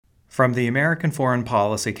From the American Foreign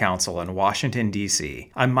Policy Council in Washington, D.C.,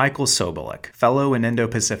 I'm Michael Sobolik, Fellow in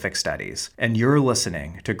Indo-Pacific Studies, and you're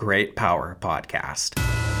listening to Great Power Podcast.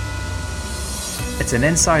 It's an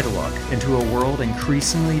inside look into a world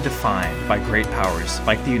increasingly defined by great powers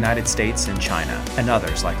like the United States and China, and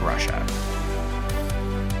others like Russia.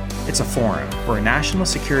 It's a forum where national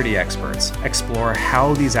security experts explore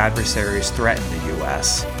how these adversaries threaten the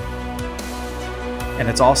U.S. And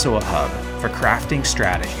it's also a hub for crafting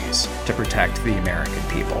strategies to protect the American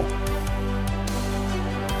people.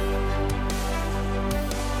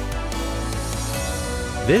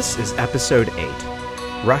 This is Episode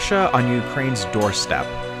 8, Russia on Ukraine's Doorstep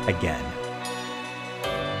Again.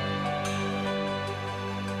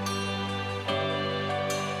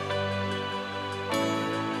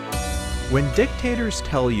 When dictators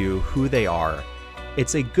tell you who they are,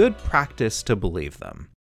 it's a good practice to believe them.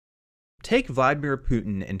 Take Vladimir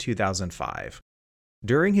Putin in 2005.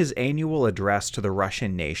 During his annual address to the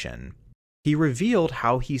Russian nation, he revealed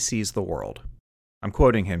how he sees the world. I'm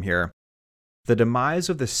quoting him here. "The demise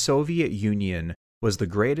of the Soviet Union was the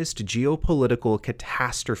greatest geopolitical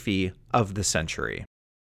catastrophe of the century."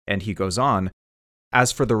 And he goes on,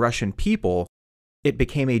 "As for the Russian people, it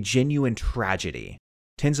became a genuine tragedy.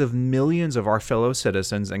 Tens of millions of our fellow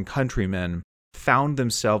citizens and countrymen found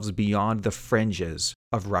themselves beyond the fringes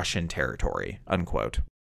of Russian territory," unquote.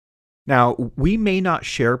 Now, we may not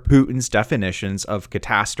share Putin's definitions of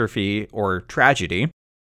catastrophe or tragedy,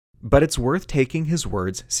 but it's worth taking his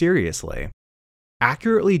words seriously.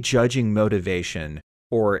 Accurately judging motivation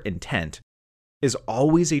or intent is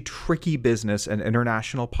always a tricky business in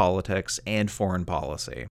international politics and foreign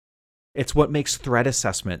policy. It's what makes threat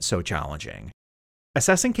assessment so challenging.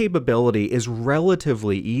 Assessing capability is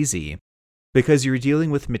relatively easy because you're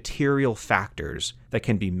dealing with material factors that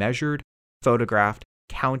can be measured, photographed,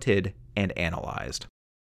 counted, and analyzed.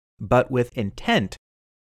 But with intent,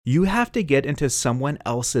 you have to get into someone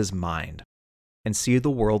else's mind and see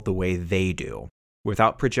the world the way they do,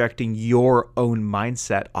 without projecting your own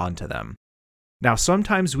mindset onto them. Now,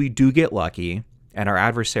 sometimes we do get lucky, and our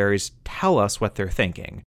adversaries tell us what they're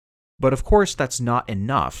thinking. But of course, that's not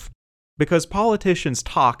enough, because politicians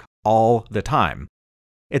talk all the time.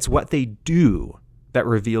 It's what they do that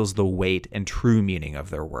reveals the weight and true meaning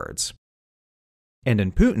of their words. And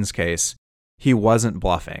in Putin's case, he wasn't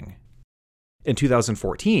bluffing. In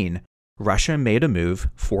 2014, Russia made a move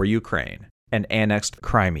for Ukraine and annexed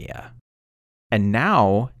Crimea. And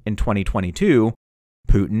now, in 2022,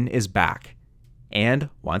 Putin is back. And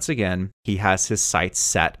once again, he has his sights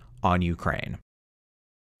set on Ukraine.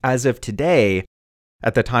 As of today,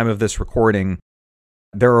 at the time of this recording,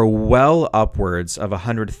 there are well upwards of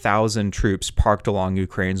 100,000 troops parked along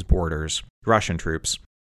Ukraine's borders, Russian troops,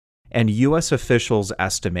 and U.S. officials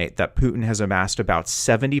estimate that Putin has amassed about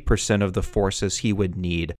 70% of the forces he would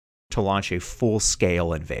need to launch a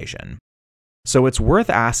full-scale invasion. So it's worth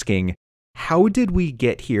asking, how did we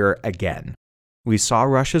get here again? We saw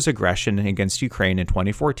Russia's aggression against Ukraine in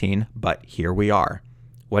 2014, but here we are.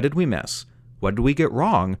 What did we miss? What did we get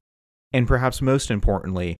wrong? And perhaps most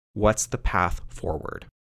importantly, what's the path forward?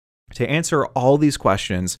 To answer all these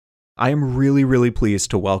questions, I am really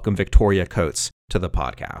pleased to welcome Victoria Coates to the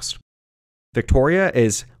podcast. Victoria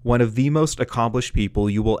is one of the most accomplished people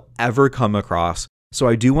you will ever come across, so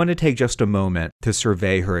I do want to take just a moment to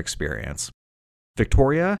survey her experience.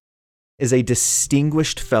 Victoria is a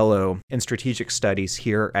distinguished fellow in strategic studies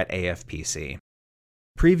here at AFPC.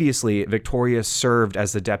 Previously, Victoria served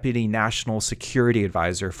as the Deputy National Security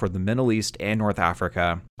Advisor for the Middle East and North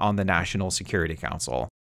Africa on the National Security Council,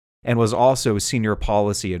 and was also Senior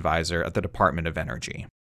Policy Advisor at the Department of Energy.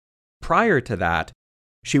 Prior to that,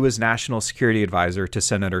 she was National Security Advisor to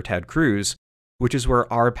Senator Ted Cruz, which is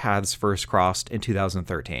where our paths first crossed in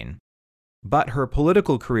 2013. But her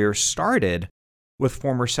political career started with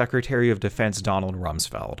former Secretary of Defense Donald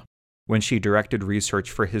Rumsfeld, when she directed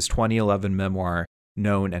research for his 2011 memoir,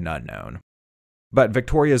 Known and Unknown. But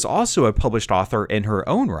Victoria is also a published author in her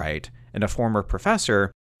own right and a former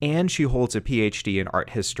professor, and she holds a PhD in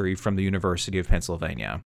art history from the University of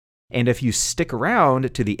Pennsylvania. And if you stick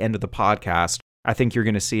around to the end of the podcast, I think you're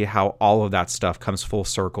going to see how all of that stuff comes full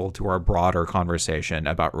circle to our broader conversation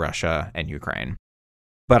about Russia and Ukraine.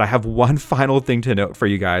 But I have one final thing to note for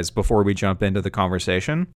you guys before we jump into the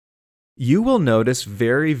conversation. You will notice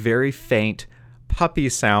very faint puppy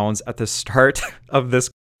sounds at the start of this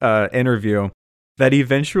interview that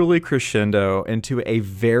eventually crescendo into a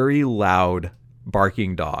very loud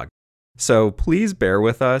barking dog. So please bear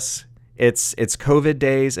with us. It's COVID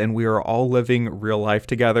days and we are all living real life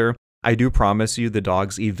together. I do promise you the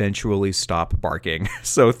dogs eventually stop barking.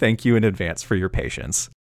 So thank you in advance for your patience.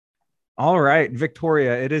 All right,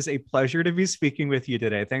 Victoria, it is a pleasure to be speaking with you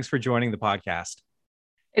today. Thanks for joining the podcast.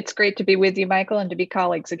 It's great to be with you, Michael, and to be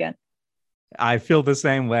colleagues again. I feel the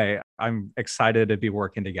same way. I'm excited to be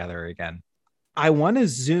working together again. I want to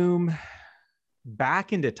zoom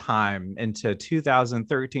back into time into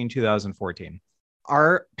 2013, 2014.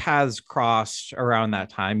 Our paths crossed around that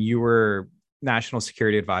time. You were National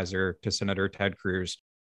Security Advisor to Senator Ted Cruz.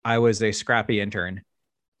 I was a scrappy intern.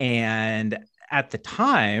 And at the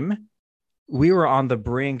time, we were on the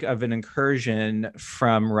brink of an incursion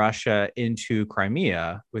from Russia into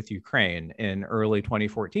Crimea with Ukraine in early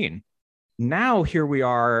 2014. Now, here we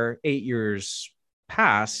are 8 years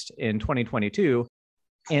past in 2022,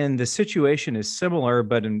 and the situation is similar,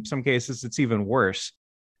 but in some cases, it's even worse.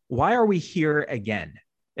 Why are we here again?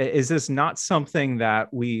 Is this not something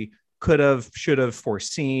that we could have, should have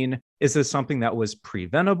foreseen? Is this something that was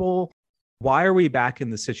preventable? Why are we back in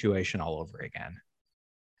the situation all over again?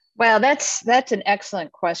 Well, that's an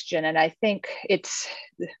excellent question, and I think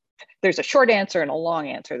there's a short answer and a long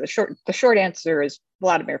answer. The short answer is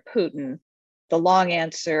Vladimir Putin. The long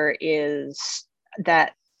answer is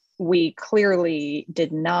that we clearly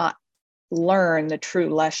did not learn the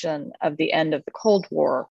true lesson of the end of the Cold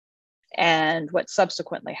War and what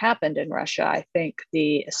subsequently happened in Russia. I think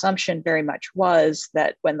the assumption very much was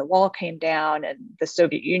that when the wall came down and the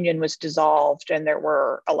Soviet Union was dissolved and there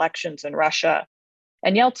were elections in Russia,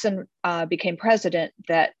 and Yeltsin became president,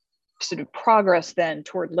 that sort of progress then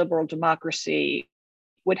toward liberal democracy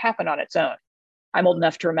would happen on its own. I'm old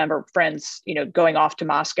enough to remember friends, going off to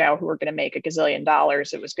Moscow who were going to make $1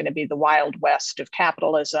 gazillion. It was going to be the Wild West of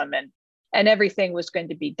capitalism, and everything was going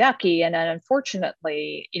to be ducky. And then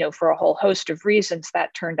unfortunately, for a whole host of reasons,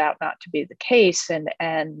 that turned out not to be the case. And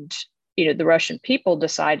the Russian people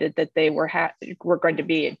decided that they were going to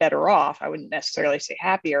be better off. I wouldn't necessarily say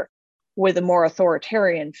happier, with a more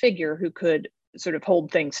authoritarian figure who could sort of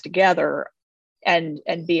hold things together and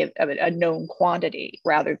be a known quantity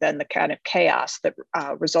rather than the kind of chaos that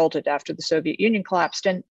resulted after the Soviet Union collapsed.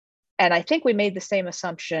 And I think we made the same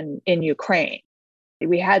assumption in Ukraine.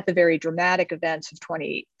 We had the very dramatic events of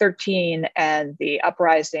 2013 and the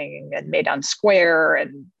uprising and Maidan Square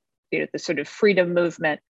and the sort of freedom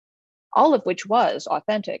movement, all of which was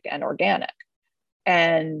authentic and organic.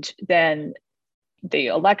 And then the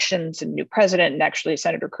elections and new president, and actually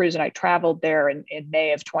Senator Cruz and I traveled there in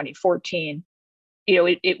May of 2014.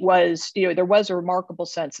 It was, there was a remarkable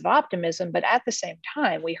sense of optimism, but at the same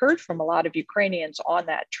time, we heard from a lot of Ukrainians on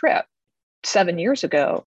that trip 7 years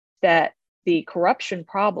ago that the corruption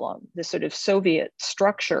problem, the sort of Soviet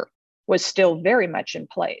structure, was still very much in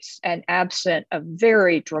place, and absent a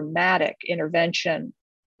very dramatic intervention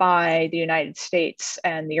by the United States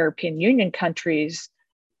and the European Union countries,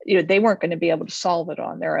 they weren't going to be able to solve it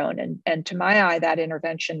on their own. And to my eye, that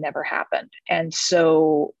intervention never happened. And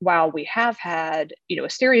so while we have had, a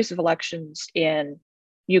series of elections in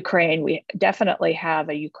Ukraine, we definitely have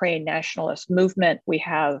a Ukraine nationalist movement. We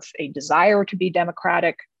have a desire to be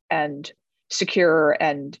democratic and secure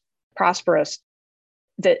and prosperous.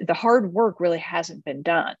 The hard work really hasn't been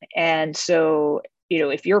done. And so,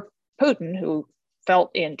 if you're Putin, who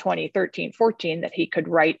felt in 2013-14 that he could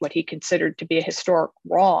right what he considered to be a historic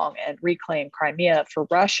wrong and reclaim Crimea for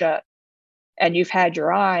Russia, and you've had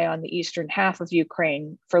your eye on the eastern half of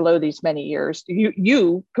Ukraine for these many years,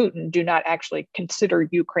 you, Putin, do not actually consider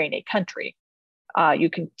Ukraine a country.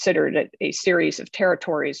 You consider it a series of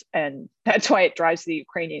territories, and that's why it drives the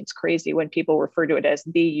Ukrainians crazy when people refer to it as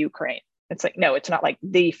the Ukraine. It's like, no, it's not like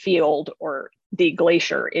the field or the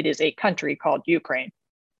glacier. It is a country called Ukraine.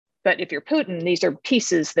 But if you're Putin, these are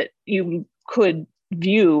pieces that you could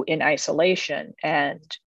view in isolation and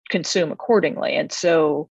consume accordingly. And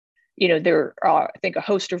so, there are, I think, a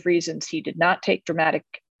host of reasons he did not take dramatic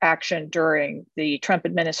action during the Trump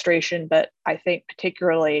administration. But I think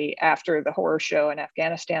particularly after the horror show in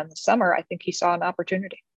Afghanistan this summer, I think he saw an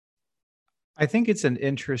opportunity. I think it's an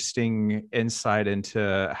interesting insight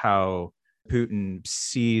into how Putin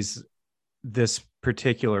sees this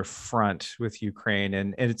particular front with Ukraine.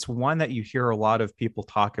 And it's one that you hear a lot of people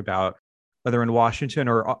talk about, whether in Washington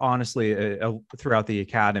or honestly throughout the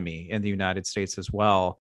academy in the United States as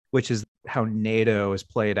well, which is how NATO has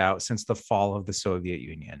played out since the fall of the Soviet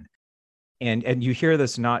Union. And you hear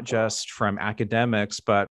this not just from academics,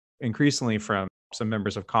 but increasingly from some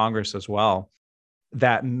members of Congress as well,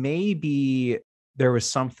 that maybe there was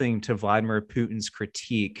something to Vladimir Putin's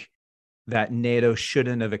critique that NATO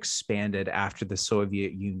shouldn't have expanded after the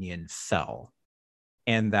Soviet Union fell.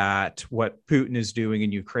 And that what Putin is doing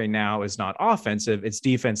in Ukraine now is not offensive, it's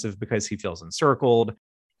defensive because he feels encircled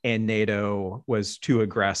and NATO was too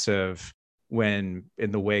aggressive when,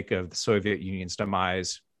 in the wake of the Soviet Union's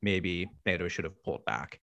demise, maybe NATO should have pulled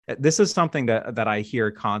back. This is something that I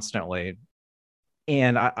hear constantly.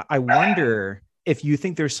 And I wonder if you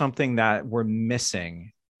think there's something that we're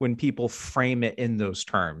missing when people frame it in those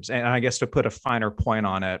terms. And I guess to put a finer point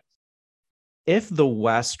on it, if the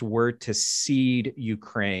West were to cede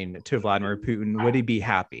Ukraine to Vladimir Putin, would he be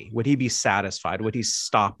happy? Would he be satisfied? Would he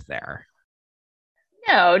stop there?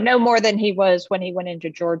 No more than he was when he went into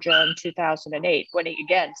Georgia in 2008, when he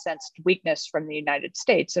again sensed weakness from the United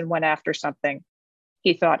States and went after something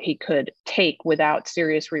he thought he could take without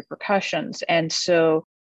serious repercussions. And so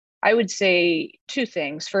I would say two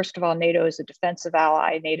things. First of all, NATO is a defensive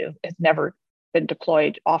ally. NATO has never been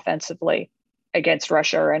deployed offensively against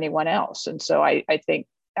Russia or anyone else. And so I think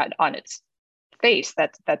that on its face,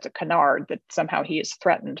 that's a canard that somehow he is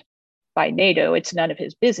threatened by NATO. It's none of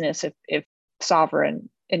his business if sovereign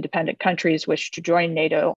independent countries wish to join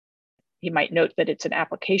NATO. He might note that it's an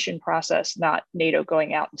application process, not NATO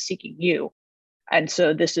going out and seeking you. And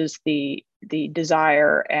so this is the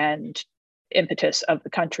desire and impetus of the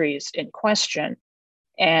countries in question.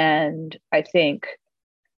 And I think,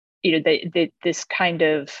 this kind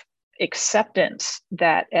of acceptance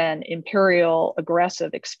that an imperial,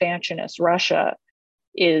 aggressive, expansionist Russia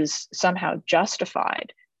is somehow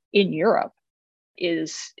justified in Europe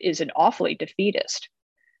is an awfully defeatist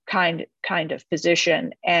kind of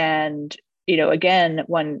position. And again,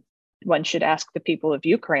 one should ask the people of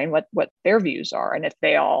Ukraine what their views are, and if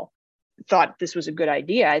they all thought this was a good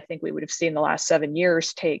idea, I think we would have seen the last 7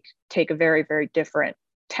 years take a very, very different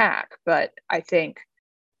tack. But I think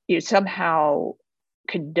somehow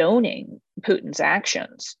condoning Putin's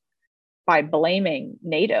actions by blaming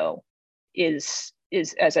NATO is,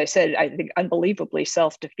 as I said, I think unbelievably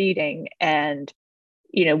self-defeating. And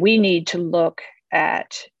we need to look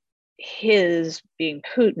at his, being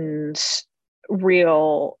Putin's,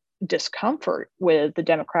 real discomfort with the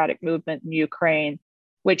democratic movement in Ukraine,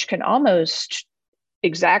 which can almost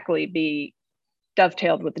exactly be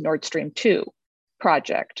dovetailed with the Nord Stream 2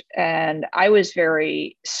 project. And I was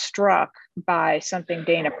very struck by something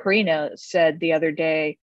Dana Perino said the other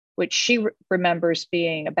day, which she remembers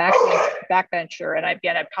being a backbencher. And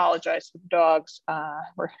again, I apologize for the dogs.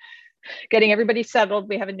 We're getting everybody settled.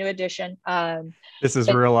 We have a new addition. This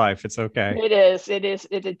is real life. It's okay. It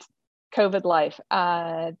is COVID life.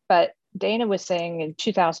 But Dana was saying in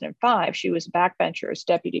 2005, she was a backbencher as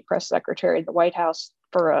deputy press secretary at the White House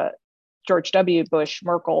for a George W. Bush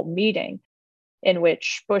Merkel meeting in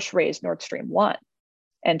which Bush raised Nord Stream 1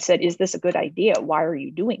 and said, is this a good idea? Why are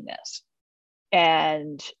you doing this?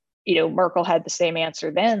 And, Merkel had the same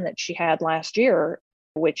answer then that she had last year,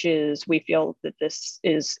 which is, we feel that this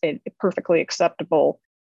is a perfectly acceptable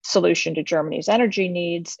solution to Germany's energy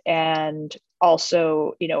needs, and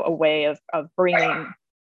also, a way of bringing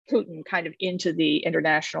Putin kind of into the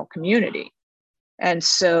international community. And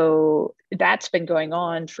so that's been going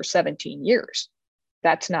on for 17 years.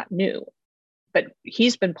 That's not new. But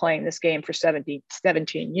he's been playing this game for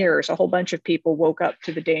 17 years. A whole bunch of people woke up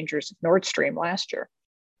to the dangers of Nord Stream last year.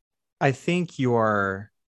 I think you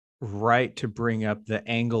are right to bring up the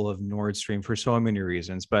angle of Nord Stream for so many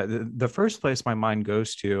reasons. But the first place my mind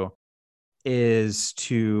goes to is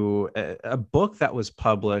to a book that was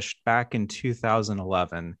published back in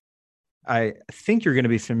 2011. I think you're going to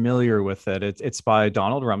be familiar with it. It's by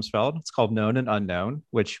Donald Rumsfeld. It's called Known and Unknown,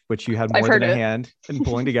 which you had more than a hand in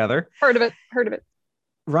pulling together. Heard of it.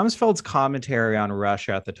 Rumsfeld's commentary on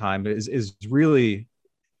Russia at the time is really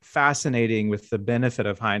fascinating with the benefit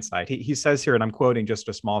of hindsight. He says here, and I'm quoting just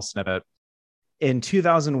a small snippet, in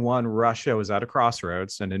 2001, Russia was at a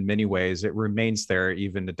crossroads, and in many ways, it remains there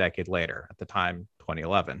even a decade later, at the time,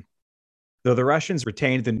 2011. Though the Russians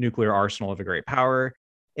retained the nuclear arsenal of a great power,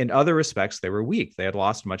 in other respects, they were weak. They had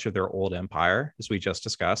lost much of their old empire, as we just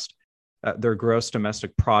discussed. Their gross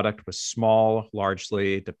domestic product was small,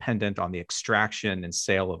 largely dependent on the extraction and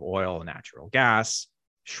sale of oil and natural gas,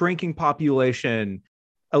 shrinking population,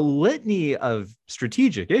 a litany of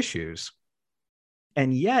strategic issues.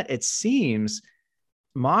 And yet it seems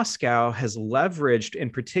Moscow has leveraged, in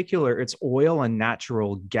particular, its oil and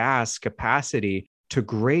natural gas capacity to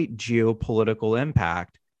great geopolitical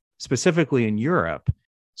impact, specifically in Europe.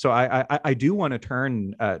 So I do want to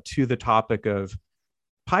turn to the topic of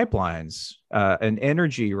pipelines and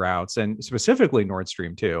energy routes, and specifically Nord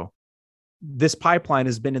Stream 2. This pipeline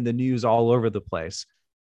has been in the news all over the place.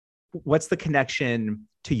 What's the connection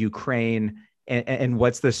to Ukraine, and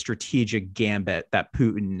what's the strategic gambit that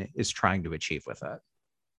Putin is trying to achieve with it?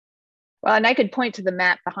 Well, and I could point to the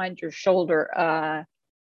map behind your shoulder.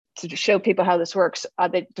 to show people how this works,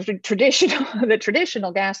 the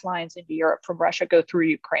traditional gas lines into Europe from Russia go through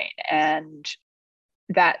Ukraine, and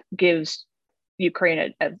that gives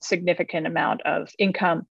Ukraine a significant amount of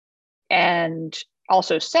income, and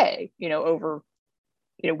also say, over,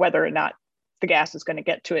 whether or not the gas is going to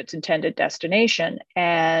get to its intended destination.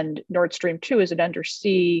 And Nord Stream 2 is Nord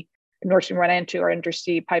Stream 1 and 2 are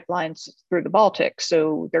undersea pipelines through the Baltic.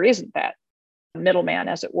 So there isn't that middleman,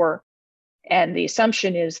 as it were. And the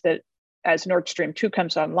assumption is that as Nord Stream 2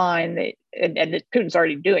 comes online, and Putin's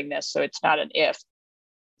already doing this, so it's not an if,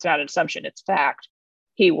 it's not an assumption, it's fact,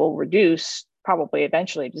 he will reduce, probably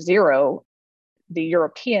eventually to zero, the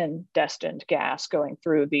European destined gas going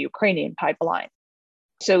through the Ukrainian pipeline.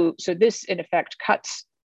 So this, in effect, cuts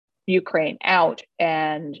Ukraine out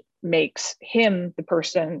and makes him the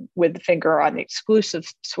person with the finger on the exclusive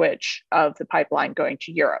switch of the pipeline going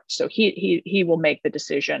to Europe. So he will make the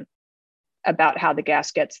decision about how the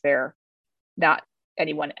gas gets there, not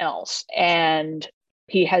anyone else. And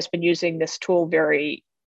he has been using this tool very,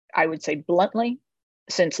 I would say, bluntly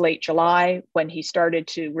since late July, when he started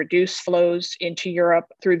to reduce flows into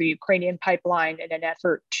Europe through the Ukrainian pipeline in an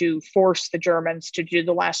effort to force the Germans to do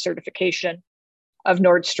the last certification of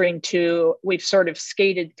Nord Stream 2. We've sort of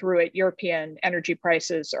skated through it. European energy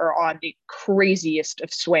prices are on the craziest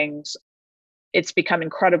of swings. It's become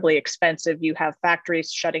incredibly expensive. You have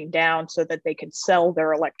factories shutting down so that they can sell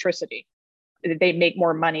their electricity. They make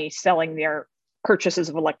more money selling their purchases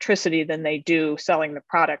of electricity than they do selling the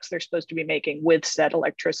products they're supposed to be making with said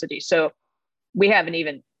electricity. So we haven't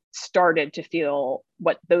even started to feel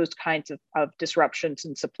what those kinds of disruptions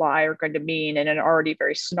in supply are going to mean in an already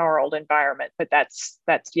very snarled environment. But that's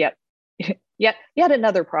yet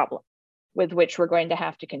another problem with which we're going to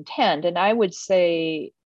have to contend. And I would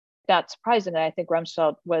say, not surprisingly, I think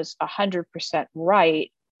Rumsfeld was 100%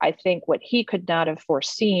 right. I think what he could not have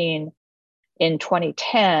foreseen in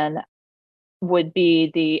 2010 would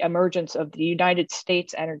be the emergence of the United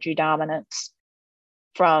States energy dominance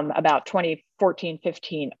from about 2014,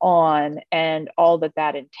 15 on, and all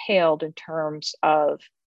that entailed in terms of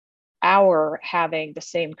our having the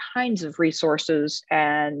same kinds of resources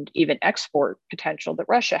and even export potential that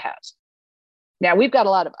Russia has. Now, we've got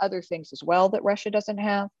a lot of other things as well that Russia doesn't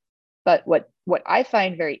have, but what I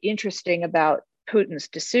find very interesting about Putin's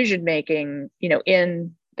decision-making,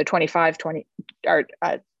 in the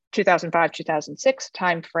 2005-2006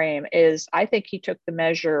 timeframe is, I think he took the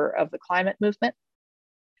measure of the climate movement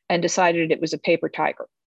and decided it was a paper tiger.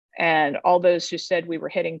 And all those who said we were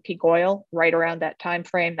hitting peak oil right around that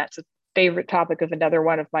timeframe, that's a favorite topic of another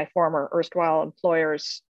one of my former erstwhile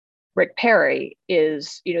employers, Rick Perry,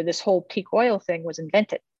 is, this whole peak oil thing was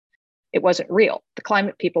invented. It wasn't real. The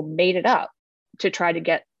climate people made it up to try to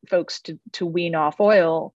get folks to wean off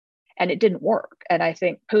oil, and it didn't work. And I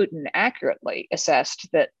think Putin accurately assessed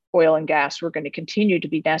that oil and gas were going to continue to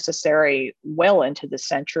be necessary well into the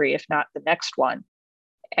century, if not the next one.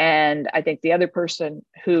 And I think the other person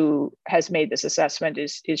who has made this assessment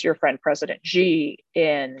is your friend, President Xi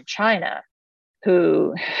in China,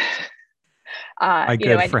 who, my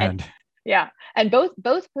good friend. And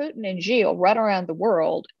both Putin and Xi will run around the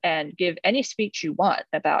world and give any speech you want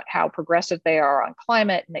about how progressive they are on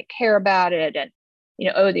climate and they care about it. And,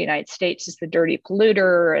 the United States is the dirty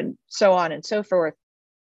polluter and so on and so forth.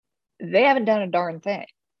 They haven't done a darn thing.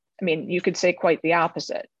 I mean, you could say quite the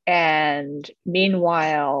opposite. And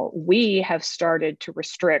meanwhile, we have started to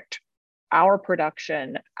restrict our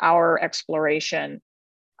production, our exploration,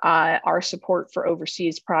 our support for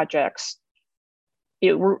overseas projects.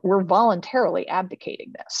 We're voluntarily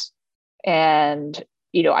abdicating this. And,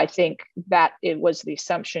 I think that it was the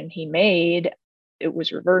assumption he made. It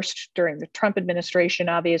was reversed during the Trump administration,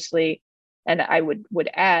 obviously. And I would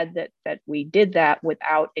add that we did that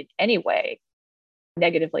without in any way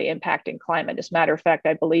negatively impacting climate. As a matter of fact,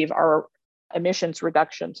 I believe our emissions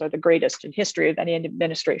reductions are the greatest in history of any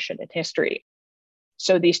administration in history.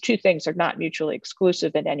 So these two things are not mutually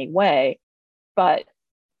exclusive in any way, but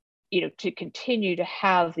to continue to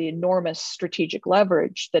have the enormous strategic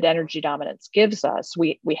leverage that energy dominance gives us,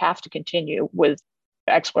 we have to continue with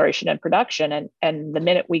exploration and production. And the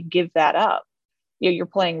minute we give that up, you're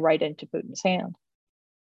playing right into Putin's hand.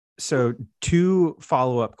 So 2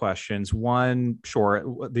 follow-up questions. One short,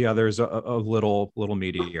 the other is a little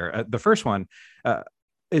meatier. The first one,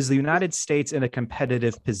 is the United States in a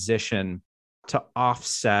competitive position to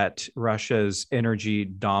offset Russia's energy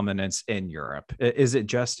dominance in Europe? Is it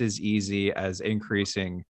just as easy as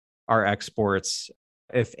increasing our exports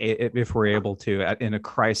if we're able to, in a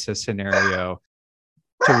crisis scenario,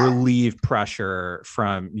 to relieve pressure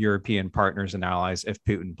from European partners and allies if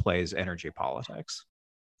Putin plays energy politics?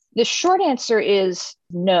 The short answer is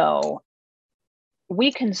no.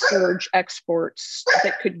 We can surge exports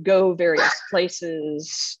that could go various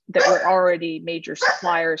places that we're already major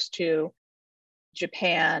suppliers to.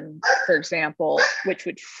 Japan, for example, which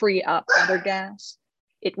would free up other gas.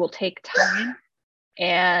 It will take time.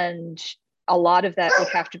 And a lot of that would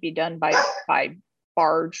have to be done by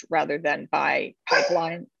barge rather than by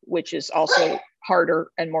pipeline, which is also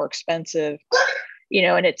harder and more expensive.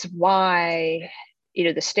 And it's why,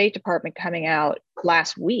 the State Department coming out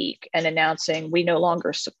last week and announcing we no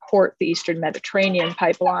longer support the Eastern Mediterranean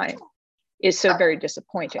pipeline is so very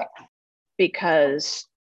disappointing, because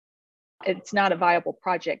it's not a viable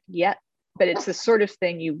project yet, but it's the sort of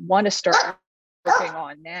thing you want to start working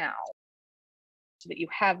on now so that you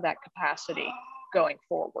have that capacity going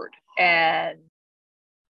forward. And,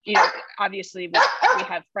 obviously we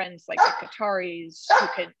have friends like the Qataris who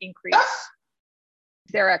can increase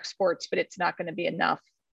their exports, but it's not going to be enough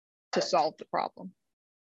to solve the problem.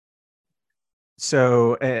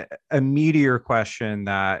 So a meteor question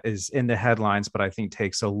that is in the headlines, but I think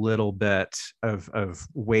takes a little bit of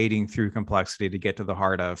wading through complexity to get to the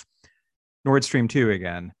heart of Nord Stream 2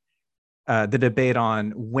 again, the debate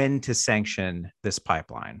on when to sanction this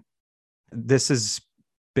pipeline. This has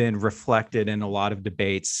been reflected in a lot of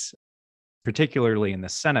debates, particularly in the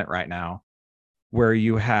Senate right now, where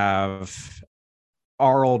you have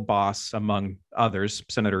our old boss, among others,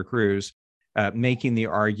 Senator Cruz, making the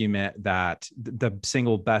argument that the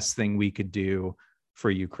single best thing we could do for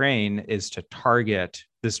Ukraine is to target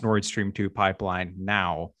this Nord Stream 2 pipeline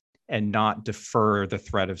now and not defer the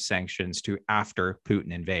threat of sanctions to after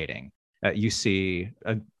Putin invading. You see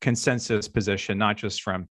a consensus position, not just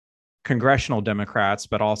from congressional Democrats,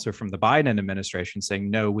 but also from the Biden administration saying,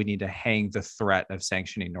 no, we need to hang the threat of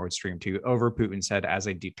sanctioning Nord Stream 2 over Putin's head as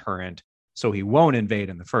a deterrent so he won't invade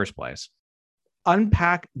in the first place.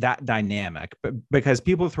 Unpack that dynamic, because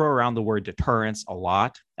people throw around the word deterrence a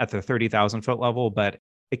lot at the 30,000 foot level, but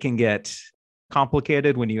it can get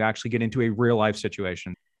complicated when you actually get into a real life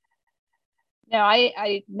situation. Now,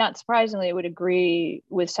 I not surprisingly would agree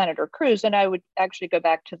with Senator Cruz, and I would actually go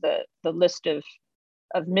back to the list of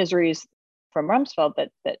miseries from Rumsfeld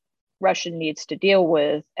that Russia needs to deal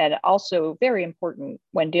with, and also very important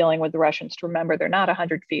when dealing with the Russians to remember they're not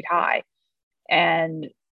 100 feet high, and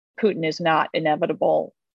Putin is not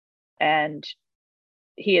inevitable, and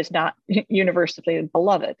he is not universally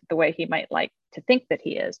beloved the way he might like to think that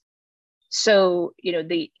he is. So,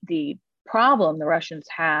 the problem the Russians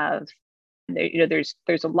have, there's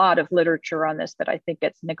a lot of literature on this that I think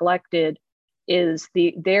gets neglected, is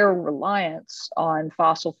their reliance on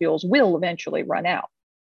fossil fuels will eventually run out.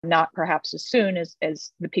 Not perhaps as soon as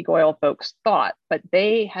the peak oil folks thought, but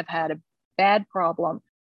they have had a bad problem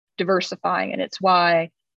diversifying, and it's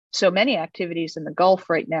why so many activities in the Gulf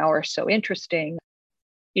right now are so interesting.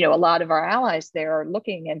 A lot of our allies there are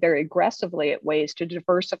looking and very aggressively at ways to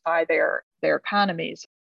diversify their economies.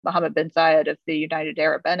 Mohammed bin Zayed of the United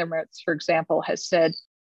Arab Emirates, for example, has said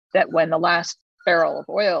that when the last barrel of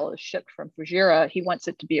oil is shipped from Fujairah, he wants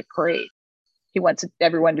it to be a parade. He wants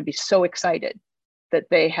everyone to be so excited that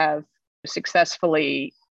they have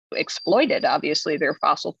successfully exploited, obviously, their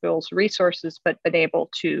fossil fuels resources, but been able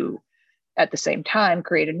to, at the same time,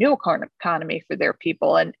 create a new economy for their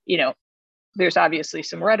people. And, there's obviously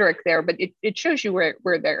some rhetoric there, but it shows you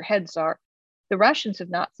where their heads are. The Russians have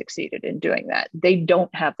not succeeded in doing that. They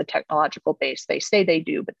don't have the technological base. They say they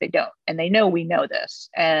do, but they don't. And they know we know this.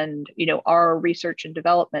 And, our research and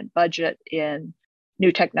development budget in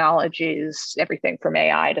new technologies, everything from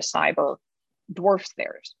AI to cyber, dwarfs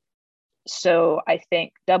theirs. So I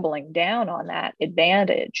think doubling down on that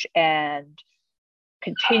advantage and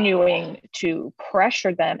continuing to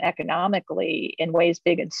pressure them economically in ways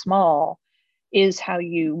big and small is how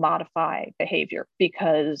you modify behavior,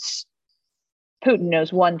 because Putin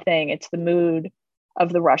knows one thing: it's the mood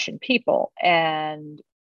of the Russian people. And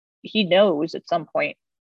he knows at some point,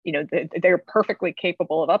 they're perfectly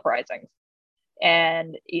capable of uprisings.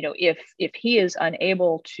 And, if he is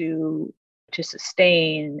unable to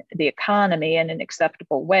sustain the economy in an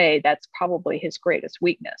acceptable way, that's probably his greatest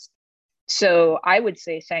weakness. So I would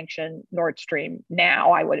say sanction Nord Stream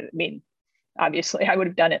now. Obviously, I would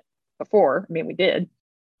have done it before. We did.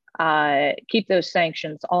 Keep those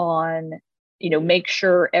sanctions on, make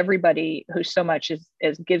sure everybody who so much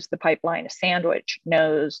as gives the pipeline a sandwich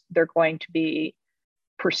knows they're going to be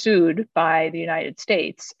pursued by the United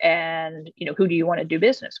States. And, who do you want to do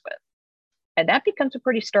business with? And that becomes a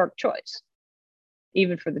pretty stark choice,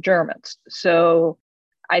 even for the Germans. So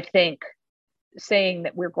I think saying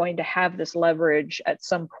that we're going to have this leverage at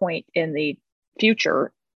some point in the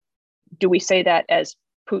future, do we say that as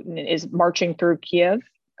Putin is marching through Kiev.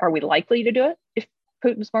 Are we likely to do it if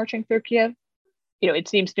Putin's marching through Kiev? It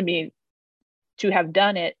seems to me to have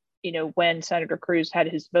done it, when Senator Cruz had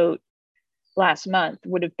his vote last month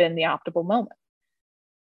would have been the optimal moment.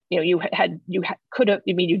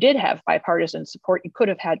 You did have bipartisan support. You could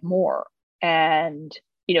have had more. And,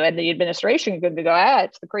 and the administration could go,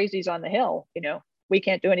 it's the crazies on the Hill. We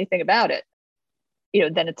can't do anything about it.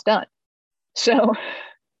 Then it's done. So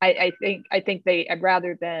I think they,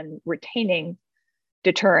 rather than retaining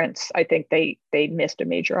deterrence, I think they missed a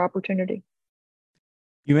major opportunity.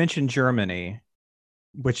 You mentioned Germany,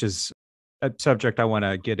 which is a subject I want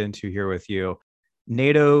to get into here with you.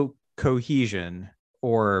 NATO cohesion,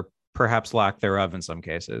 or perhaps lack thereof in some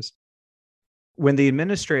cases. When the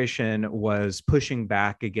administration was pushing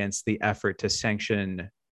back against the effort to sanction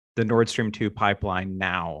the Nord Stream 2 pipeline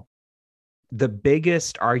now, the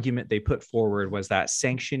biggest argument they put forward was that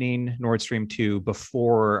sanctioning Nord Stream 2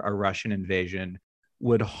 before a Russian invasion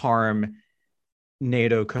would harm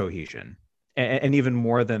NATO cohesion. And even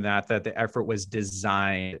more than that, that the effort was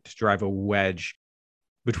designed to drive a wedge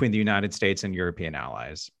between the United States and European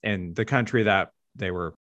allies. And the country that they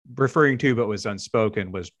were referring to, but was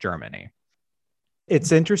unspoken, was Germany.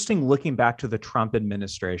 It's interesting looking back to the Trump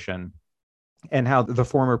administration and how the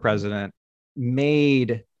former president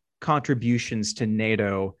made contributions to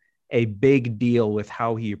NATO a big deal with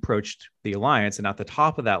how he approached the alliance. And at the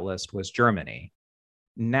top of that list was Germany.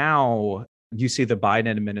 Now you see the Biden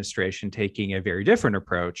administration taking a very different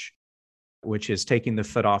approach, which is taking the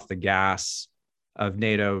foot off the gas of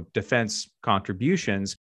NATO defense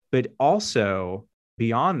contributions, but also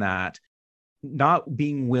beyond that, not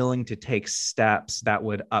being willing to take steps that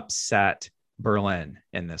would upset Berlin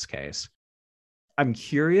in this case. I'm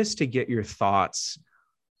curious to get your thoughts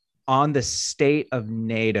on the state of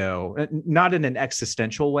NATO, not in an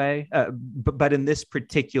existential way, but in this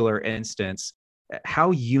particular instance.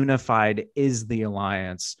 How unified is the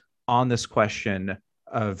alliance on this question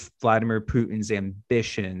of Vladimir Putin's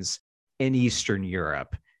ambitions in Eastern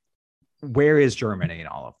Europe? Where is Germany in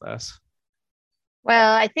all of this?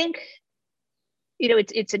 Well, I think,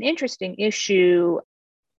 it's an interesting issue.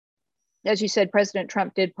 As you said, President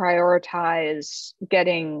Trump did prioritize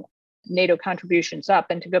getting NATO contributions up.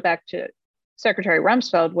 And to go back to Secretary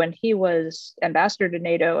Rumsfeld, when he was ambassador to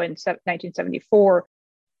NATO in 1974,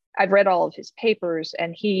 I've read all of his papers,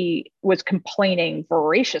 and he was complaining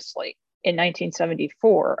voraciously in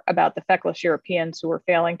 1974 about the feckless Europeans who were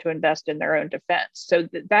failing to invest in their own defense. So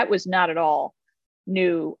that was not at all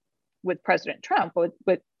new with President Trump.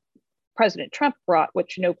 What President Trump brought,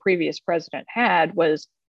 which no previous president had, was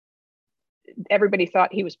everybody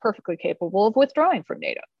thought he was perfectly capable of withdrawing from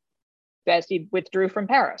NATO, as he withdrew from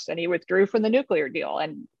Paris and he withdrew from the nuclear deal.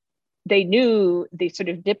 And they knew the sort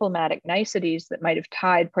of diplomatic niceties that might have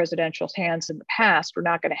tied presidential hands in the past were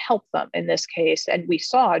not going to help them in this case. And we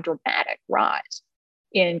saw a dramatic rise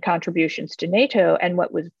in contributions to NATO. And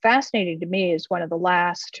what was fascinating to me is one of the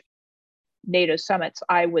last NATO summits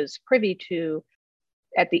I was privy to,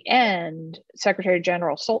 at the end, Secretary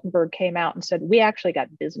General Stoltenberg came out and said, we actually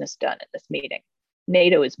got business done at this meeting.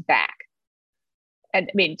 NATO is back. And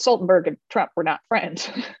I mean, Stoltenberg and Trump were not friends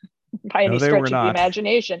by any stretch of the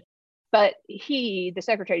imagination. But he, the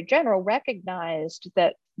Secretary General, recognized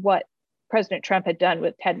that what President Trump had done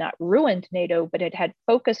had not ruined NATO, but it had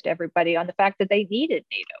focused everybody on the fact that they needed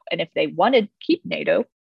NATO. And if they wanted to keep NATO,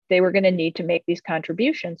 they were going to need to make these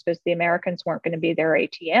contributions because the Americans weren't going to be their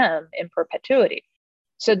ATM in perpetuity.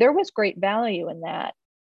 So there was great value in that.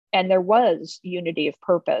 And there was unity of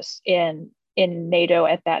purpose in NATO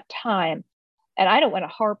at that time. And I don't want to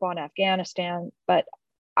harp on Afghanistan, but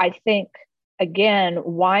I think, again,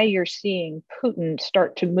 why you're seeing Putin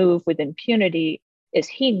start to move with impunity is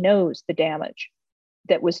he knows the damage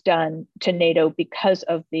that was done to NATO because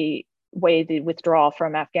of the way the withdrawal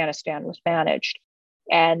from Afghanistan was managed.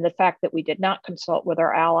 And the fact that we did not consult with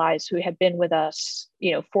our allies who had been with us,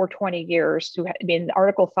 for 20 years,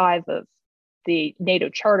 Article 5 of the NATO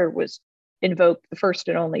Charter was invoked the first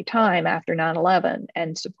and only time after 9/11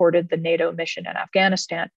 and supported the NATO mission in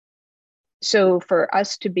Afghanistan. So for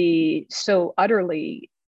us to be so utterly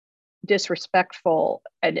disrespectful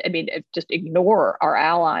and just ignore our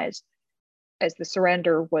allies as the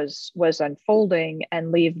surrender was unfolding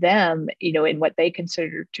and leave them, in what they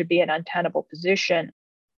considered to be an untenable position,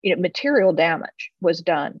 material damage was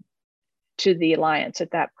done to the alliance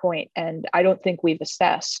at that point. And I don't think we've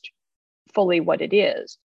assessed fully what it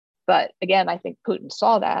is. But again, I think Putin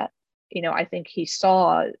saw that. I think he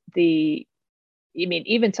saw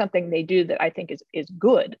even something they do that I think is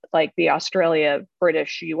good, like the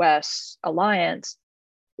Australia-British-US alliance,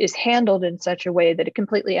 is handled in such a way that it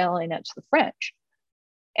completely alienates the French.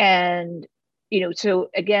 And, so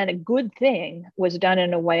again, a good thing was done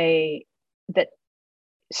in a way that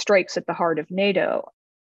strikes at the heart of NATO.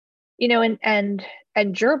 And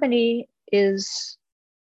Germany is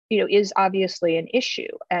obviously an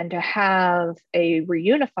issue. And to have a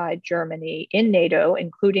reunified Germany in NATO,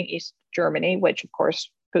 including East Germany, which of course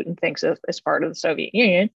Putin thinks of as part of the Soviet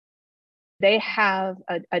Union, they have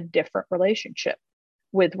a different relationship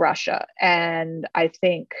with Russia. And I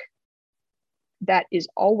think that is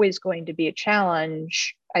always going to be a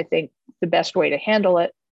challenge. I think the best way to handle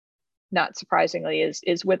it, not surprisingly,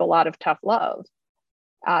 is with a lot of tough love.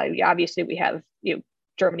 Obviously, we have,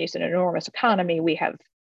 Germany's an enormous economy. We have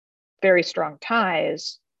very strong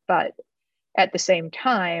ties, but at the same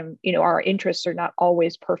time, our interests are not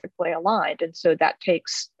always perfectly aligned. And so that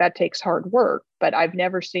takes hard work. But I've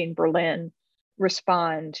never seen Berlin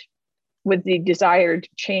respond with the desired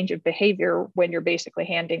change of behavior when you're basically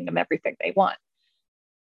handing them everything they want.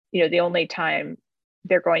 The only time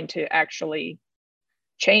they're going to actually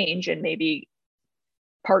change and maybe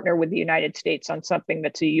partner with the United States on something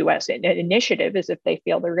that's a US initiative is if they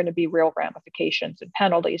feel there are going to be real ramifications and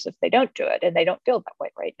penalties if they don't do it. And they don't feel that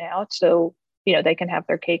way right now. So, they can have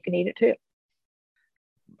their cake and eat it too.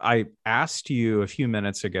 I asked you a few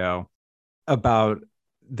minutes ago about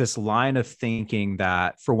this line of thinking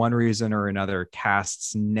that for one reason or another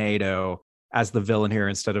casts NATO as the villain here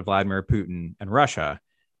instead of Vladimir Putin and Russia.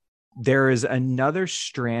 There is another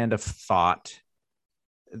strand of thought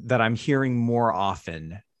that I'm hearing more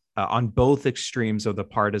often on both extremes of the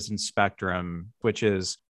partisan spectrum, which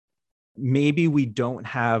is maybe we don't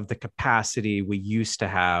have the capacity we used to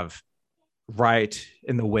have right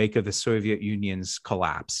in the wake of the Soviet Union's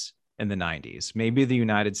collapse in the 90s. Maybe the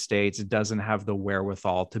United States doesn't have the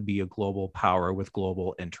wherewithal to be a global power with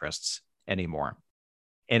global interests anymore.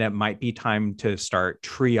 And it might be time to start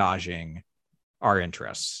triaging our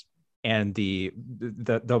interests. And the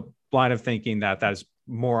line of thinking that is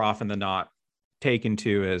more often than not taken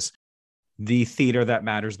to is the theater that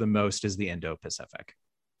matters the most is the Indo-Pacific.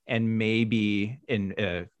 And maybe in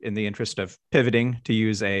the interest of pivoting, to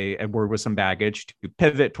use a word with some baggage, to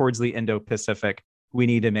pivot towards the Indo-Pacific, we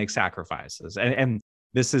need to make sacrifices. And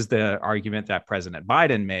this is the argument that President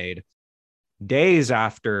Biden made days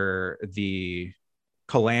after the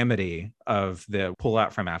calamity of the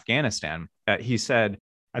pullout from Afghanistan. He said,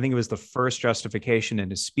 I think it was the first justification in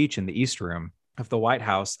his speech in the East Room of the White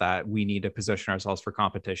House, that we need to position ourselves for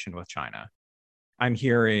competition with China. I'm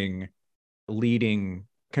hearing leading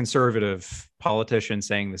conservative politicians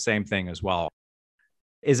saying the same thing as well.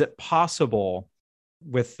 Is it possible,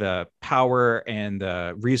 with the power and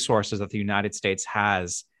the resources that the United States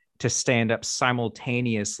has, to stand up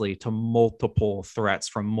simultaneously to multiple threats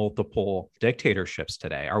from multiple dictatorships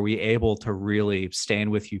today? Are we able to really stand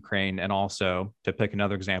with Ukraine and also, to pick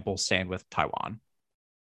another example, stand with Taiwan?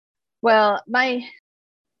 Well, my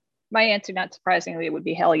answer, not surprisingly, would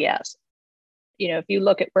be hell yes. If you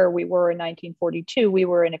look at where we were in 1942, we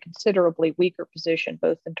were in a considerably weaker position,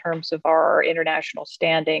 both in terms of our international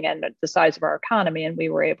standing and the size of our economy, and we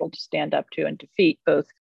were able to stand up to and defeat both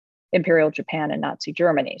Imperial Japan and Nazi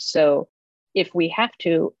Germany. So if we have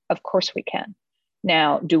to, of course we can.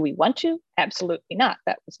 Now, do we want to? Absolutely not.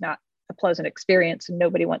 That was not a pleasant experience, and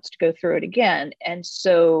nobody wants to go through it again. And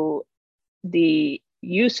so the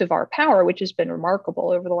use of our power, which has been remarkable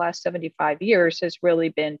over the last 75 years, has really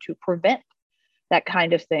been to prevent that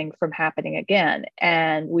kind of thing from happening again.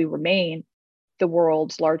 And we remain the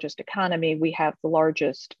world's largest economy. We have the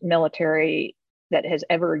largest military that has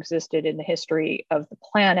ever existed in the history of the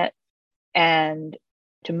planet. And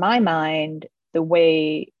to my mind, the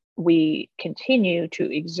way we continue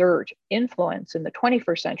to exert influence in the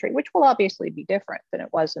 21st century, which will obviously be different than it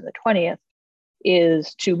was in the 20th,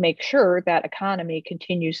 is to make sure that economy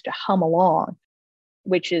continues to hum along,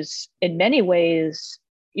 which is in many ways,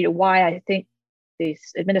 why I think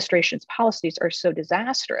these administration's policies are so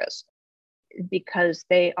disastrous, because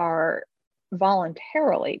they are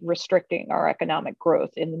voluntarily restricting our economic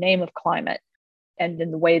growth in the name of climate, and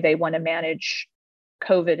in the way they want to manage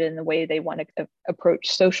COVID, and the way they want to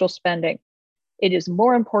approach social spending. It is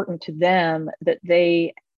more important to them that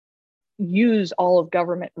they use all of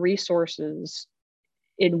government resources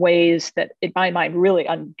in ways that, in my mind, really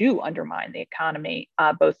undermine the economy,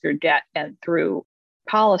 both through debt and through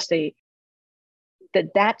policy.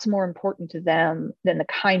 That's more important to them than the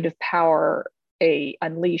kind of power a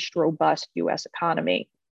unleashed, robust US economy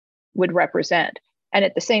would represent. And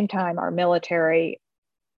at the same time, our military,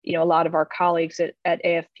 a lot of our colleagues at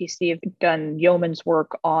AFPC have done yeoman's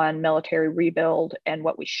work on military rebuild and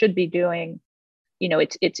what we should be doing.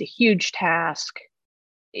 It's a huge task.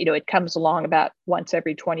 It comes along about once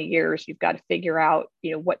every 20 years. You've got to figure out,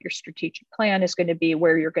 what your strategic plan is going to be,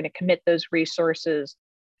 where you're going to commit those resources.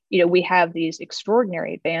 We have these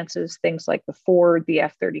extraordinary advances, things like the Ford, the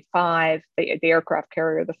F-35, the aircraft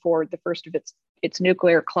carrier, the Ford, the first of its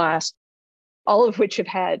nuclear class, all of which have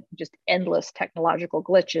had just endless technological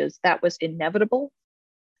glitches. That was inevitable.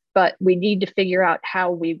 But we need to figure out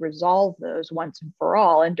how we resolve those once and for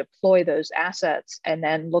all and deploy those assets, and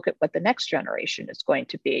then look at what the next generation is going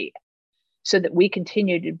to be, so that we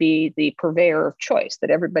continue to be the purveyor of choice,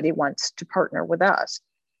 that everybody wants to partner with us.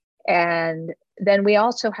 And then we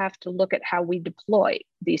also have to look at how we deploy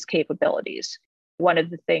these capabilities. One of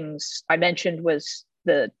the things I mentioned was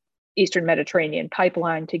the Eastern Mediterranean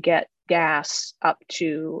pipeline to get gas up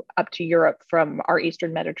to Europe from our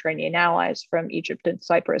Eastern Mediterranean allies, from Egypt and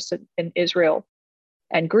Cyprus and Israel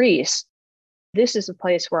and Greece. This is a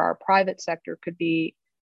place where our private sector could be,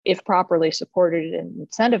 if properly supported and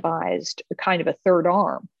incentivized, a kind of a third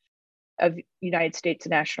arm of United States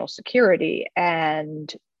national security.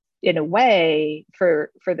 And in a way,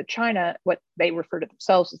 for the China, what they refer to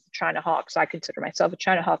themselves as the China hawks, I consider myself a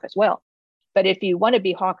China hawk as well. But if you want to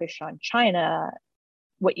be hawkish on China,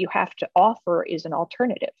 what you have to offer is an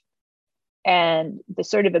alternative. And the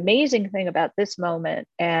sort of amazing thing about this moment,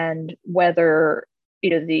 and whether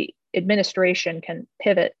the administration can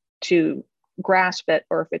pivot to grasp it,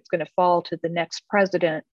 or if it's going to fall to the next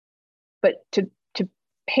president, but to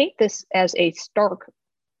paint this as a stark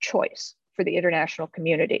choice for the international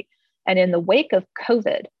community. And in the wake of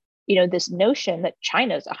COVID, this notion that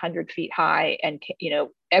China's 100 feet high and,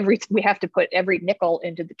 we have to put every nickel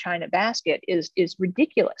into the China basket is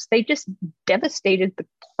ridiculous. They just devastated the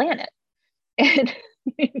planet and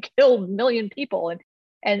killed 1 million people.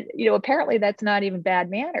 And apparently that's not even bad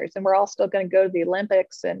manners. And we're all still going to go to the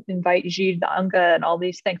Olympics and invite Xi Jinping and all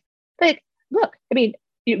these things. But look,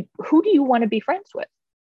 who do you want to be friends with?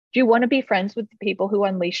 Do you want to be friends with the people who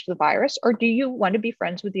unleashed the virus, or do you want to be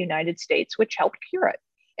friends with the United States, which helped cure it?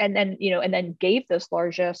 And then gave this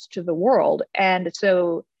largesse to the world. And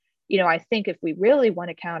so, I think if we really want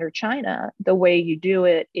to counter China, the way you do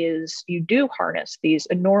it is you do harness these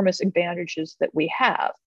enormous advantages that we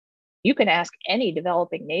have. You can ask any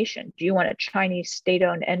developing nation, do you want a Chinese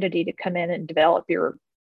state-owned entity to come in and develop your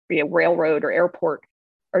railroad or airport?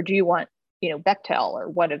 Or do you want, Bechtel or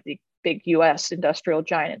one of the big US industrial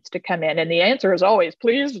giants to come in? And the answer is always,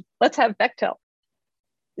 please, let's have Bechtel.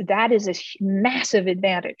 That is a massive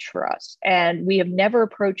advantage for us. And we have never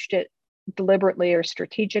approached it deliberately or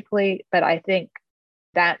strategically, but I think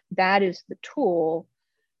that is the tool,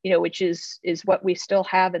 which is what we still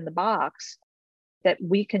have in the box that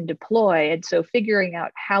we can deploy. And so figuring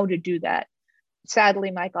out how to do that. Sadly,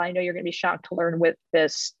 Michael, I know you're going to be shocked to learn with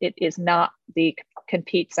this, it is not the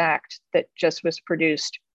Competes Act that just was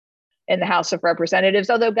produced in the House of Representatives,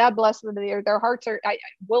 although God bless them, their hearts are, I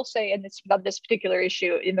will say, in this particular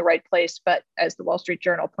issue, in the right place. But as the Wall Street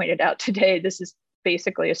Journal pointed out today, this is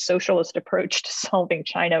basically a socialist approach to solving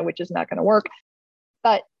China, which is not going to work.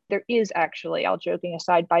 But there is actually, all joking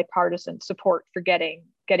aside, bipartisan support for getting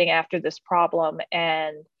after this problem.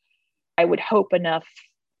 And I would hope enough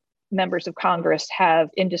members of Congress have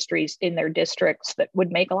industries in their districts that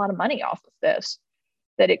would make a lot of money off of this,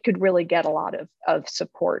 that it could really get a lot of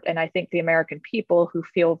support. And I think the American people, who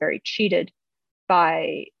feel very cheated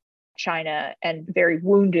by China and very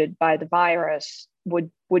wounded by the virus,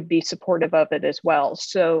 would be supportive of it as well.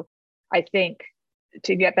 So I think,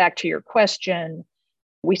 to get back to your question,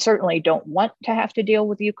 we certainly don't want to have to deal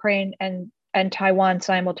with Ukraine and Taiwan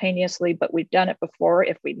simultaneously, but we've done it before.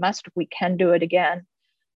 If we must, we can do it again.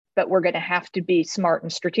 But we're going to have to be smart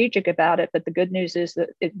and strategic about it. But the good news is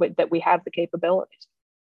that we have the capabilities.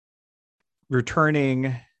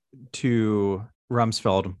 Returning to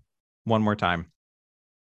Rumsfeld one more time.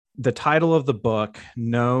 The title of the book,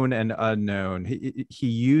 Known and Unknown, he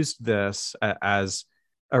used this as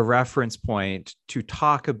a reference point to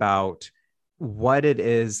talk about what it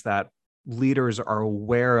is that leaders are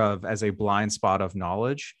aware of as a blind spot of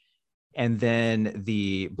knowledge, and then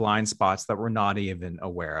the blind spots that we're not even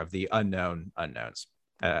aware of, the unknown unknowns,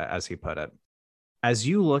 as he put it. As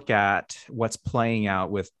you look at what's playing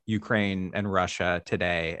out with Ukraine and Russia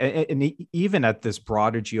today, and even at this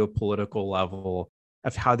broader geopolitical level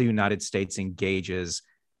of how the United States engages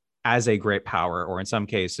as a great power, or in some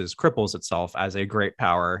cases cripples itself as a great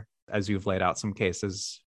power, as you've laid out some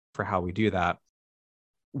cases for how we do that,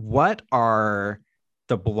 what are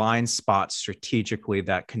the blind spots strategically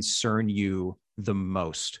that concern you the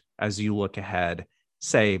most as you look ahead,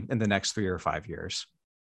 say, in the next 3 or 5 years?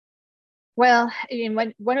 Well, I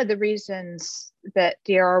mean, one of the reasons that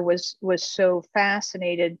DR was so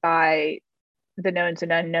fascinated by the knowns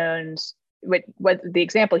and unknowns, what the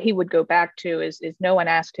example he would go back to is no one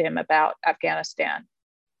asked him about Afghanistan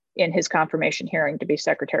in his confirmation hearing to be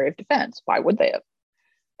Secretary of Defense. Why would they have?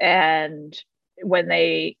 And when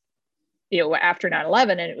they, after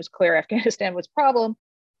 9/11, and it was clear Afghanistan was a problem,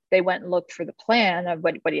 they went and looked for the plan of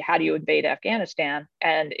how do you invade Afghanistan,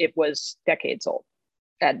 and it was decades old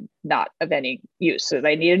and not of any use. So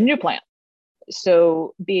they needed a new plan.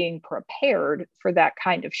 So being prepared for that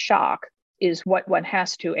kind of shock is what one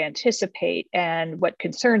has to anticipate. And what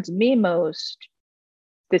concerns me most,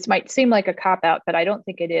 this might seem like a cop out, but I don't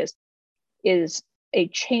think it is a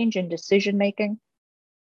change in decision making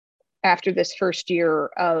after this first year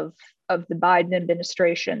of the Biden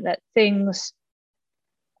administration, that things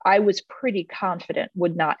I was pretty confident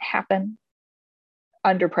would not happen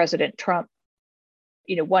under President Trump.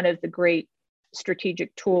 One of the great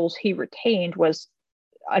strategic tools he retained was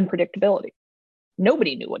unpredictability.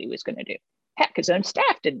 Nobody knew what he was going to do. Heck, his own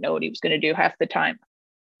staff didn't know what he was going to do half the time.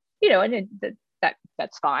 And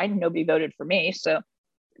that's fine. Nobody voted for me, so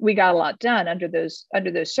we got a lot done under those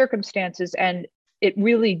circumstances, and it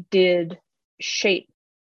really did shape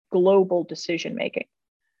global decision making.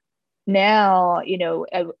 Now,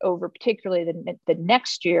 over particularly the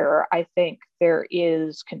next year, I think there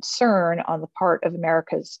is concern on the part of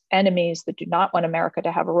America's enemies that do not want America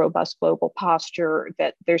to have a robust global posture,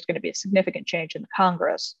 that there's going to be a significant change in the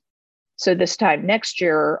Congress. So this time next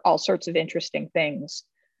year, all sorts of interesting things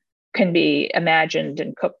can be imagined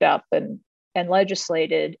and cooked up and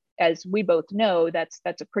legislated. As we both know, that's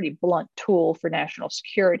a pretty blunt tool for national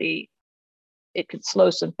security. It could slow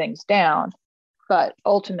some things down. But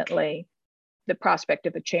ultimately, the prospect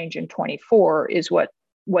of a change in 24 is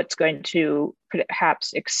what's going to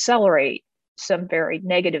perhaps accelerate some very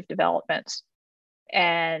negative developments.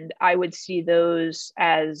 And I would see those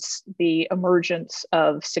as the emergence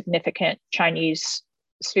of significant Chinese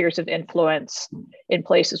spheres of influence in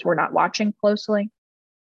places we're not watching closely.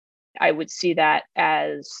 I would see that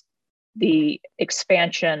as the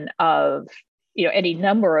expansion of any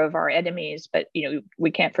number of our enemies, but we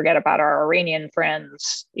can't forget about our Iranian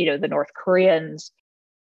friends, the North Koreans.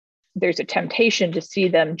 There's a temptation to see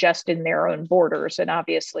them just in their own borders, and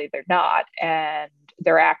obviously they're not, and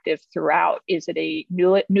they're active throughout. Is it a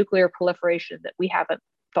nuclear proliferation that we haven't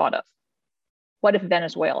thought of? What if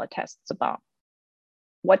Venezuela tests a bomb?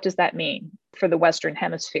 What does that mean for the Western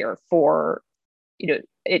Hemisphere? For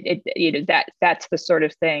that's the sort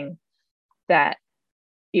of thing that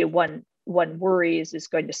one worries is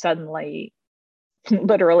going to suddenly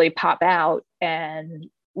literally pop out, and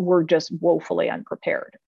we're just woefully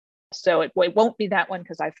unprepared. So it won't be that one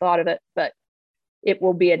because I've thought of it, but it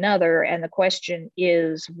will be another. And the question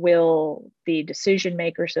is, will the decision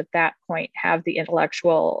makers at that point have the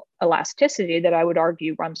intellectual elasticity that I would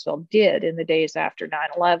argue Rumsfeld did in the days after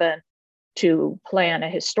 9/11 to plan a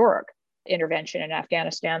historic intervention in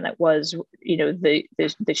Afghanistan that was,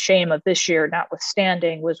 the shame of this year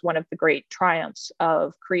notwithstanding, was one of the great triumphs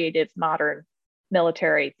of creative modern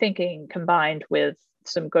military thinking combined with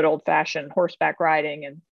some good old-fashioned horseback riding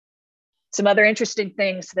and some other interesting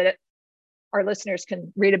things that our listeners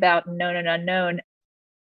can read about in Known and Unknown.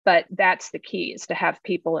 But that's the key, is to have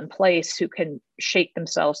people in place who can shake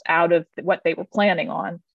themselves out of what they were planning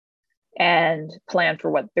on and plan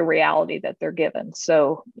for what the reality that they're given.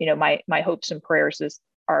 So, my hopes and prayers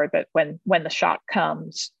are that when the shock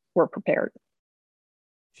comes, we're prepared.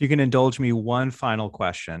 If you can indulge me one final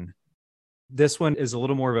question. This one is a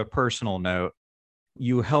little more of a personal note.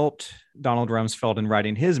 You helped Donald Rumsfeld in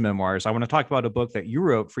writing his memoirs. I want to talk about a book that you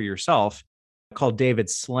wrote for yourself called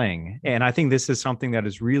David's Sling. And I think this is something that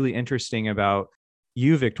is really interesting about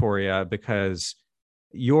you, Victoria, because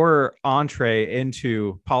your entree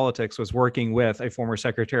into politics was working with a former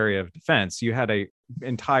Secretary of Defense. You had an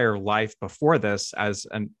entire life before this as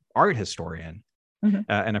an art historian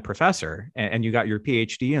and a professor, and you got your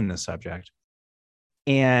PhD in this subject.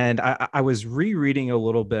 And I was rereading a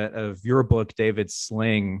little bit of your book, David's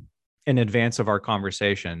Sling, in advance of our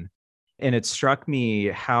conversation. And it struck me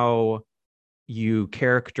how you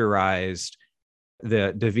characterized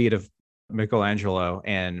the David of Michelangelo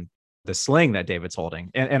and the sling that David's holding.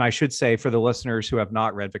 And I should say, for the listeners who have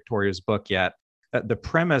not read Victoria's book yet, that the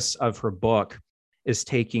premise of her book is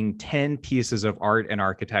taking 10 pieces of art and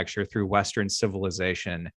architecture through Western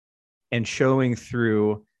civilization and showing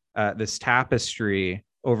through this tapestry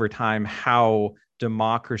over time how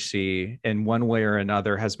democracy in one way or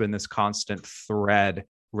another has been this constant thread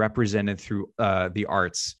represented through the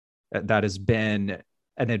arts that has been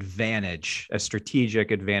an advantage, a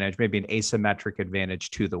strategic advantage, maybe an asymmetric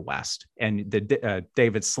advantage to the West. And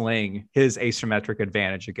David slaying his asymmetric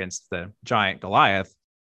advantage against the giant Goliath,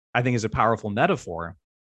 I think is a powerful metaphor.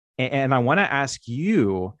 And I want to ask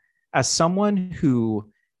you, as someone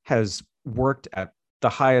who has worked at the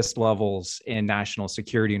highest levels in national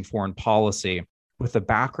security and foreign policy, with the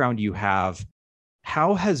background you have,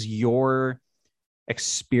 how has your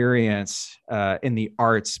experience in the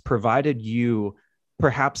arts provided you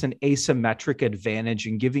perhaps an asymmetric advantage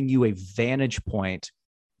in giving you a vantage point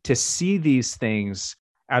to see these things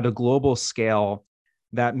at a global scale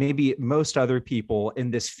that maybe most other people in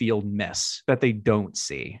this field miss, that they don't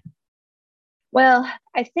see? Well,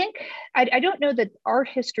 I think I don't know that art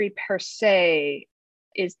history per se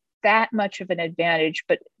is that much of an advantage,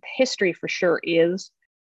 but history for sure is.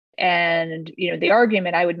 And the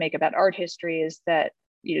argument I would make about art history is that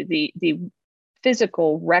the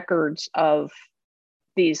physical records of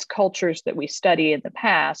these cultures that we study in the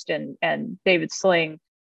past, and David Sling,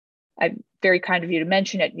 I'm very kind of you to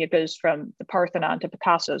mention it. It goes from the Parthenon to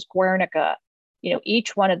Picasso's Guernica.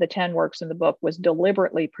 Each one of the 10 works in the book was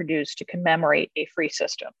deliberately produced to commemorate a free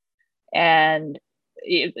system. And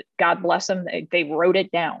God bless them, they wrote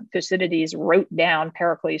it down. Thucydides wrote down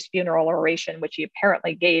Pericles' funeral oration, which he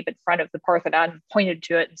apparently gave in front of the Parthenon, pointed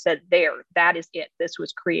to it and said, there, that is it. This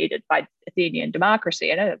was created by Athenian democracy.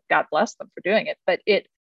 And God bless them for doing it. But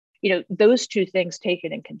those two things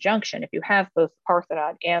taken in conjunction, if you have both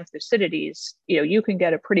Parthenon and Thucydides, you can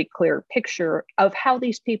get a pretty clear picture of how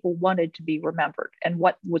these people wanted to be remembered and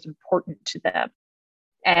what was important to them.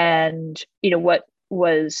 And, what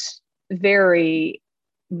was very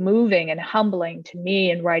moving and humbling to me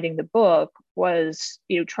in writing the book was,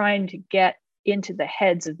 trying to get into the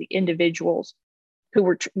heads of the individuals who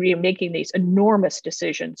were making these enormous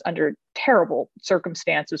decisions under terrible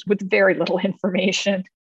circumstances with very little information.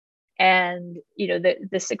 And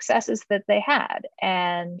the successes that they had,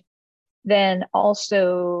 and then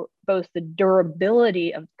also both the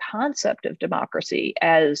durability of the concept of democracy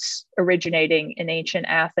as originating in ancient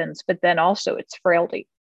Athens, but then also its frailty.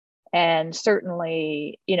 And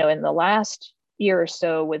certainly, in the last year or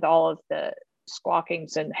so, with all of the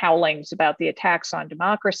squawkings and howlings about the attacks on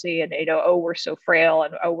democracy, and oh, we're so frail,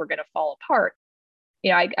 and oh, we're going to fall apart.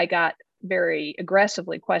 I got very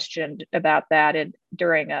aggressively questioned about that, and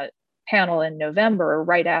during a panel in November,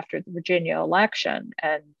 right after the Virginia election,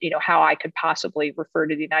 and how I could possibly refer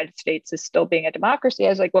to the United States as still being a democracy. I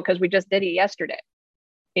was like, well, because we just did it yesterday.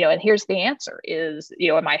 And here's the answer is,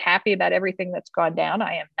 am I happy about everything that's gone down?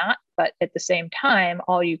 I am not. But at the same time,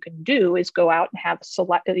 all you can do is go out and have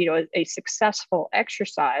a successful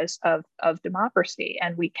exercise of democracy.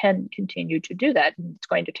 And we can continue to do that. And it's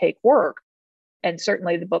going to take work. And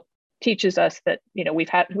certainly the book teaches us that, we've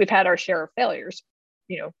had our share of failures,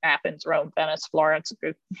 Athens, Rome, Venice, Florence,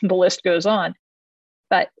 the list goes on.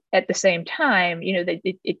 But at the same time,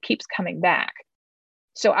 it keeps coming back.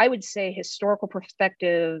 So I would say historical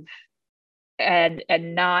perspective and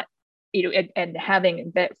not, and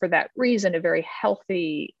having that for that reason, a very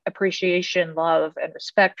healthy appreciation, love, and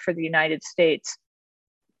respect for the United States,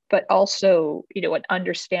 but also, an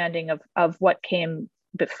understanding of what came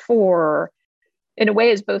before, in a way,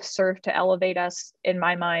 has both served to elevate us in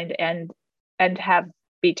my mind and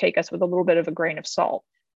take us with a little bit of a grain of salt.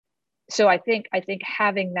 So I think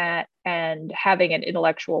having that and having an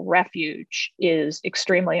intellectual refuge is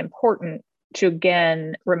extremely important to,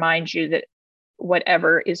 again, remind you that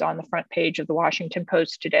whatever is on the front page of the Washington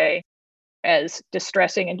Post today, as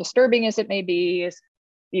distressing and disturbing as it may be, as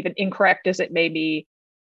even incorrect as it may be,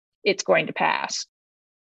 it's going to pass.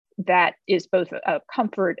 That is both a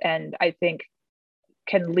comfort and I think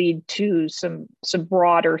can lead to some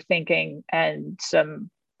broader thinking and some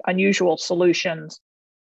unusual solutions.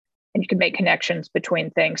 And you can make connections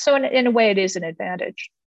between things. So in a way, it is an advantage.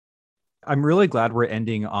 I'm really glad we're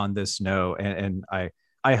ending on this note. And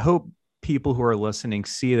I hope people who are listening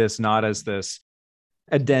see this not as this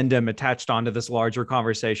addendum attached onto this larger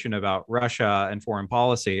conversation about Russia and foreign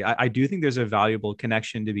policy. I do think there's a valuable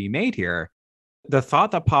connection to be made here. The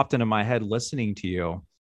thought that popped into my head listening to you,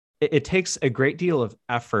 it takes a great deal of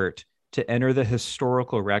effort to enter the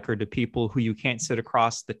historical record to people who you can't sit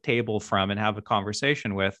across the table from and have a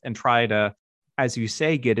conversation with and try to, as you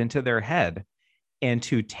say, get into their head and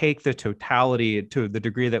to take the totality to the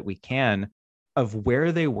degree that we can of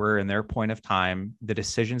where they were in their point of time, the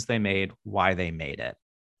decisions they made, why they made it.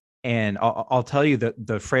 And I'll tell you that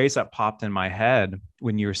the phrase that popped in my head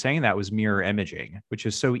when you were saying that was mirror imaging, which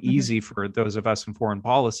is so easy for those of us in foreign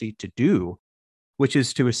policy to do, which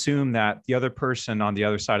is to assume that the other person on the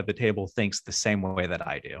other side of the table thinks the same way that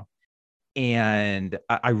I do. And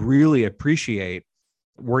I really appreciate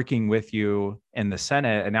working with you in the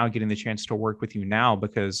Senate and now getting the chance to work with you now,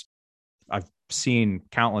 because I've seen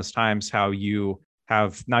countless times how you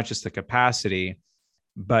have not just the capacity,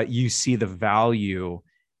 but you see the value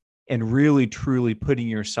in really truly putting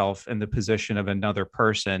yourself in the position of another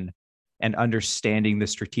person and understanding the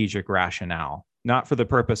strategic rationale, not for the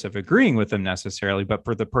purpose of agreeing with them necessarily, but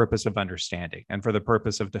for the purpose of understanding and for the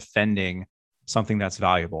purpose of defending something that's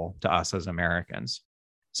valuable to us as Americans.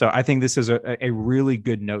 So I think this is a really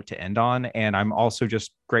good note to end on. And I'm also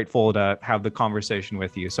just grateful to have the conversation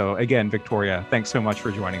with you. So again, Victoria, thanks so much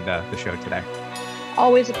for joining the show today.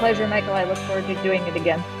 Always a pleasure, Michael. I look forward to doing it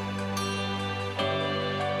again.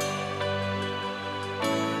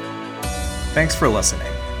 Thanks for listening.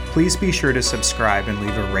 Please be sure to subscribe and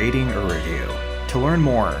leave a rating or review. To learn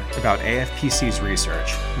more about AFPC's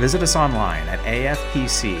research, visit us online at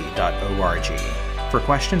afpc.org. For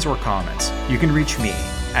questions or comments, you can reach me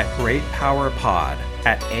at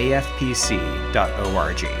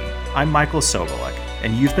greatpowerpod@afpc.org. I'm Michael Sobolik,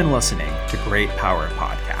 and you've been listening to Great Power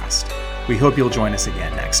Podcast. We hope you'll join us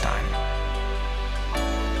again next time.